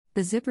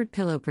The Zippered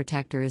pillow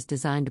protector is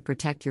designed to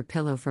protect your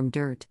pillow from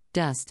dirt,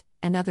 dust,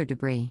 and other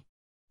debris.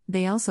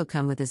 They also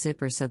come with a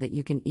zipper so that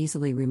you can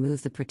easily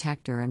remove the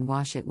protector and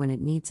wash it when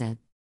it needs it.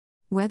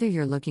 Whether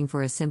you're looking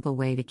for a simple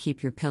way to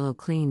keep your pillow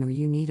clean or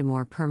you need a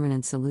more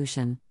permanent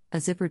solution, a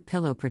zippered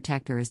pillow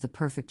protector is the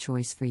perfect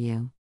choice for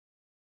you.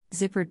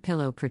 Zippered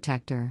pillow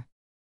protector.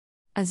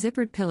 A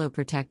zippered pillow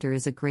protector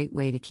is a great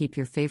way to keep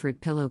your favorite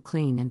pillow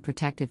clean and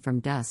protected from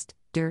dust,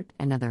 dirt,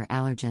 and other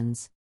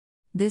allergens.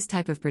 This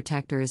type of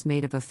protector is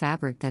made of a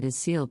fabric that is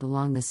sealed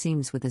along the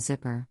seams with a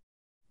zipper.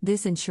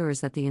 This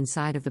ensures that the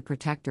inside of the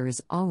protector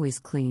is always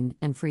clean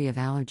and free of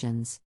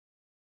allergens.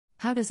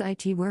 How does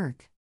it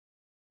work?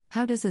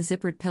 How does a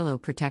zippered pillow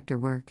protector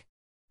work?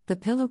 The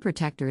pillow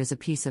protector is a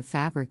piece of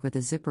fabric with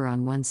a zipper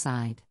on one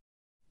side.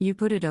 You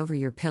put it over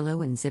your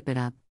pillow and zip it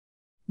up.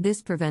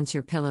 This prevents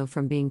your pillow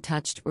from being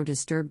touched or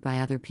disturbed by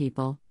other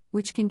people,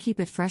 which can keep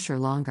it fresher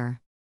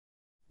longer.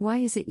 Why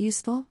is it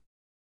useful?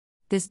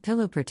 This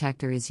pillow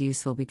protector is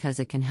useful because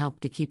it can help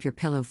to keep your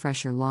pillow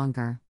fresher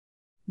longer.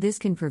 This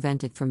can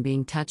prevent it from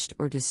being touched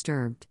or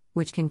disturbed,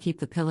 which can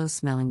keep the pillow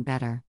smelling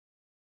better.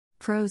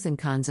 Pros and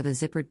cons of a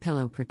zippered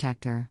pillow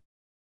protector.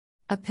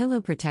 A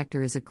pillow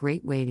protector is a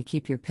great way to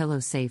keep your pillow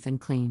safe and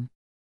clean.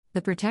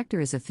 The protector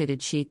is a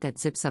fitted sheet that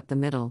zips up the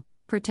middle,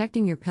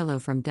 protecting your pillow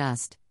from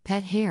dust,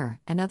 pet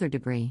hair, and other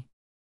debris.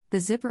 The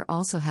zipper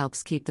also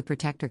helps keep the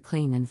protector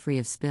clean and free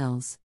of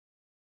spills.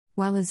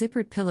 While a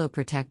zippered pillow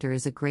protector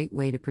is a great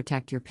way to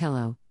protect your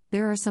pillow,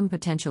 there are some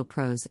potential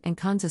pros and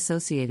cons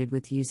associated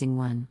with using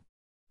one.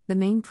 The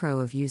main pro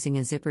of using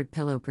a zippered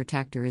pillow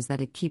protector is that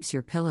it keeps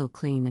your pillow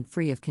clean and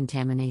free of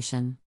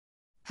contamination.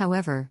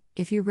 However,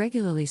 if you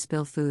regularly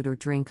spill food or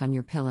drink on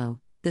your pillow,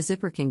 the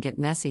zipper can get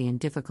messy and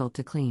difficult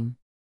to clean.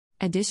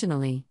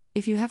 Additionally,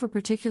 if you have a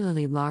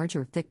particularly large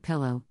or thick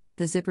pillow,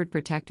 the zippered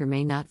protector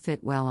may not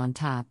fit well on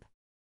top.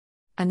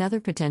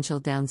 Another potential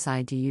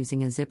downside to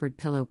using a zippered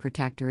pillow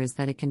protector is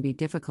that it can be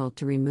difficult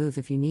to remove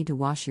if you need to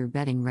wash your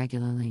bedding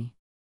regularly.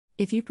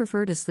 If you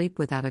prefer to sleep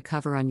without a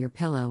cover on your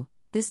pillow,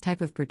 this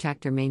type of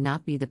protector may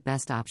not be the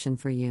best option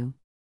for you.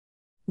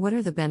 What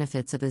are the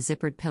benefits of a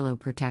zippered pillow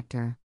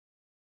protector?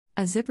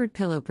 A zippered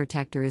pillow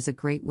protector is a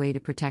great way to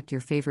protect your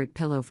favorite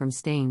pillow from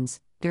stains,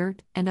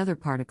 dirt, and other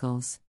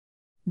particles.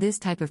 This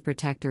type of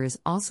protector is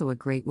also a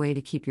great way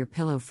to keep your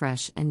pillow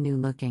fresh and new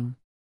looking.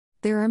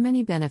 There are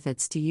many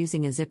benefits to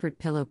using a zippered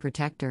pillow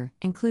protector,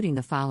 including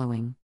the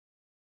following.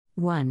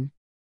 1.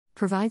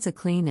 Provides a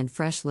clean and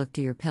fresh look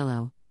to your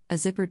pillow. A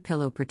zippered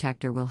pillow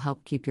protector will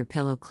help keep your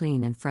pillow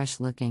clean and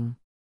fresh looking.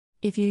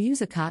 If you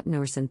use a cotton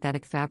or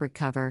synthetic fabric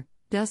cover,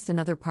 dust and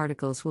other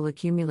particles will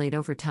accumulate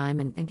over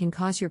time and can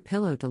cause your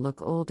pillow to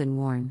look old and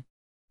worn.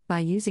 By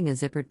using a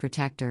zippered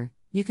protector,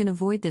 you can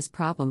avoid this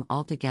problem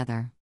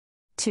altogether.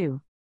 2.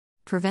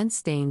 Prevents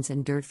stains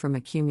and dirt from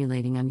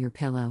accumulating on your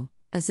pillow.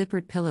 A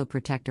zippered pillow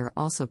protector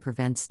also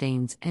prevents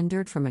stains and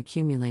dirt from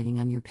accumulating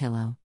on your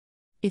pillow.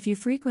 If you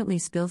frequently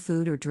spill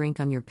food or drink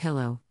on your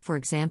pillow, for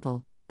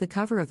example, the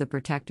cover of the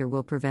protector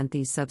will prevent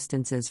these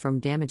substances from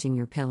damaging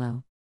your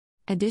pillow.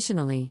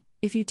 Additionally,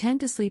 if you tend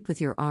to sleep with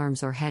your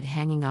arms or head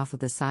hanging off of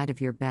the side of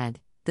your bed,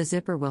 the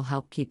zipper will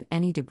help keep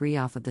any debris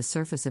off of the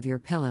surface of your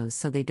pillows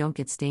so they don't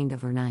get stained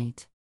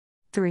overnight.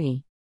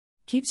 3.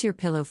 Keeps your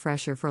pillow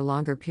fresher for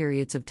longer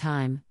periods of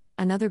time.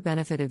 Another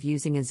benefit of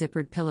using a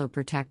zippered pillow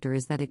protector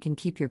is that it can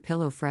keep your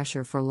pillow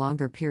fresher for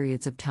longer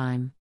periods of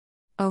time.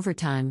 Over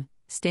time,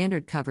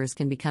 standard covers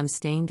can become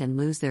stained and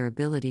lose their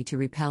ability to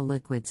repel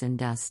liquids and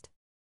dust.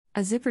 A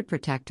zippered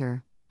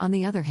protector, on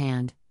the other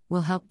hand,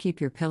 will help keep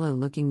your pillow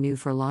looking new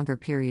for longer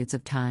periods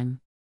of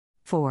time.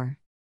 4.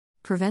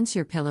 Prevents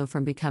your pillow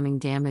from becoming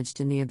damaged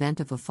in the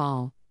event of a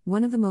fall.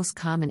 One of the most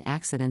common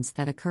accidents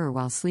that occur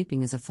while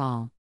sleeping is a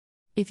fall.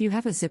 If you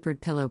have a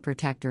zippered pillow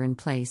protector in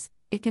place,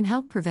 it can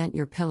help prevent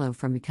your pillow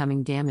from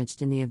becoming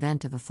damaged in the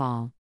event of a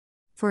fall.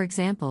 For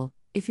example,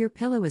 if your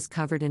pillow is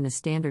covered in a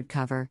standard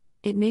cover,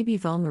 it may be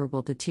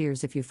vulnerable to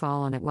tears if you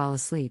fall on it while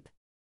asleep.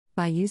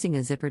 By using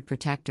a zippered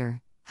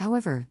protector,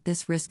 however,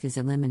 this risk is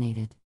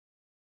eliminated.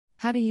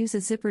 How to use a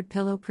zippered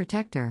pillow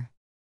protector.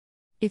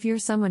 If you're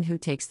someone who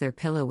takes their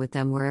pillow with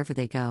them wherever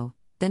they go,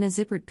 then a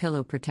zippered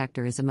pillow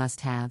protector is a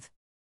must-have.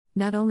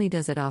 Not only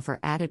does it offer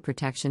added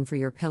protection for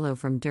your pillow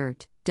from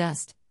dirt,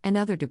 dust, and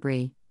other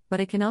debris, but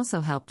it can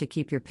also help to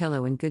keep your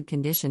pillow in good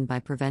condition by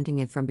preventing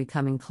it from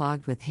becoming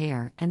clogged with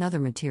hair and other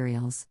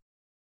materials.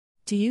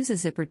 To use a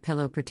zippered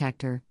pillow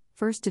protector,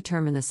 first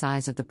determine the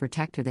size of the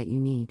protector that you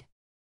need.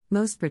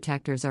 Most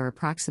protectors are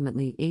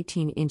approximately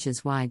 18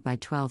 inches wide by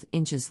 12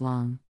 inches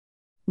long.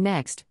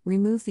 Next,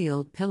 remove the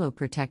old pillow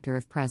protector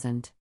if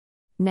present.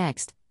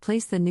 Next,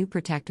 place the new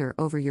protector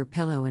over your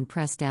pillow and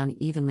press down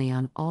evenly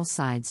on all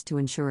sides to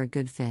ensure a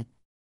good fit.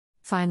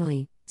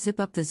 Finally, zip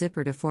up the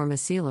zipper to form a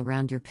seal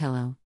around your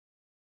pillow.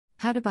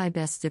 How to buy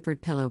best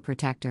zippered pillow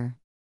protector.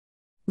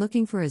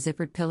 Looking for a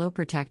zippered pillow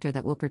protector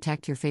that will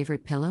protect your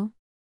favorite pillow?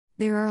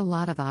 There are a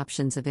lot of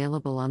options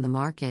available on the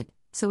market,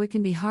 so it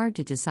can be hard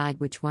to decide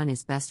which one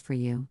is best for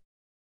you.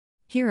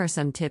 Here are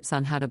some tips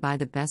on how to buy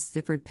the best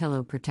zippered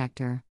pillow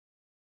protector.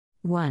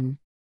 1.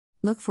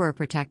 Look for a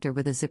protector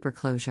with a zipper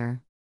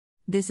closure.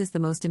 This is the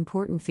most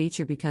important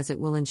feature because it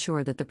will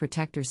ensure that the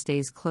protector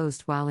stays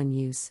closed while in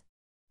use.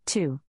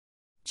 2.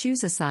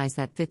 Choose a size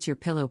that fits your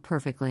pillow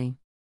perfectly.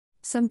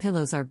 Some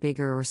pillows are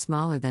bigger or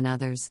smaller than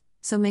others,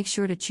 so make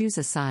sure to choose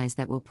a size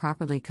that will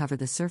properly cover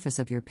the surface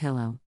of your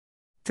pillow.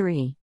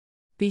 3.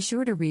 Be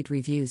sure to read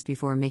reviews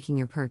before making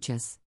your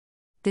purchase.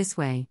 This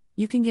way,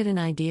 you can get an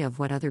idea of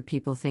what other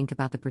people think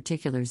about the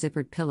particular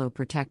zippered pillow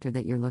protector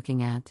that you're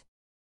looking at.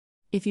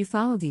 If you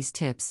follow these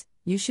tips,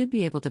 you should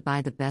be able to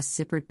buy the best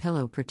zippered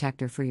pillow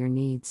protector for your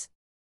needs.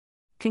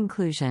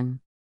 Conclusion.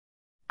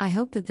 I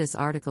hope that this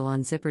article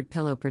on zippered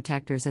pillow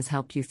protectors has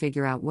helped you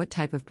figure out what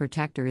type of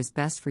protector is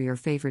best for your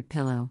favorite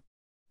pillow.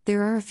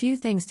 There are a few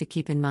things to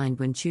keep in mind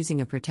when choosing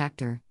a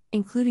protector,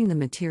 including the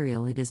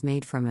material it is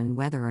made from and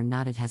whether or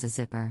not it has a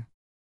zipper.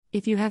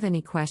 If you have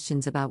any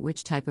questions about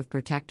which type of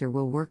protector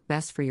will work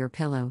best for your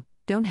pillow,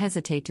 don't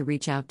hesitate to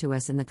reach out to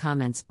us in the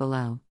comments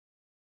below.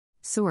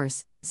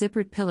 Source: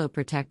 Zippered Pillow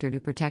Protector to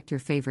protect your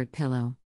favorite pillow.